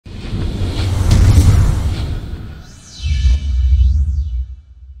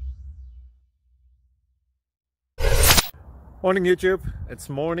Morning YouTube, it's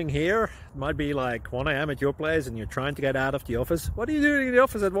morning here. It might be like 1 a.m. at your place and you're trying to get out of the office. What are you doing in the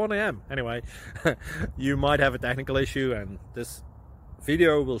office at 1 a.m.? Anyway, you might have a technical issue and this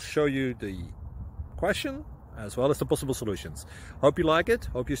video will show you the question as well as the possible solutions. Hope you like it,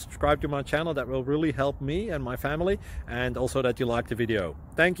 hope you subscribe to my channel. That will really help me and my family, and also that you like the video.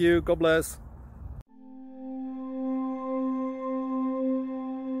 Thank you, God bless.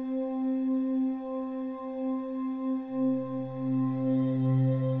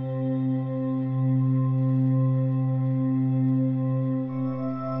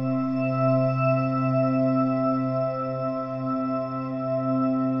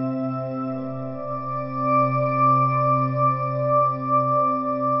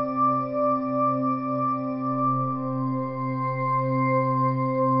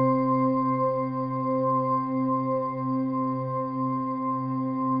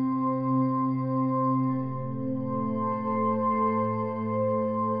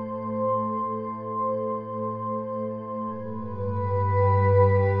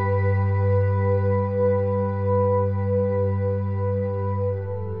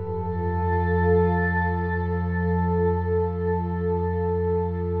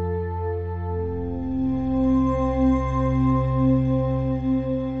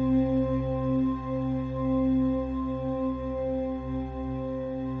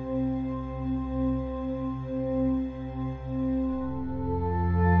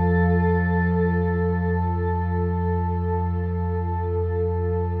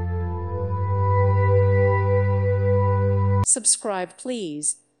 Subscribe,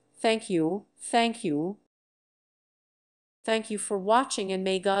 please. Thank you. Thank you. Thank you for watching, and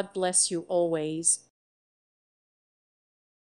may God bless you always.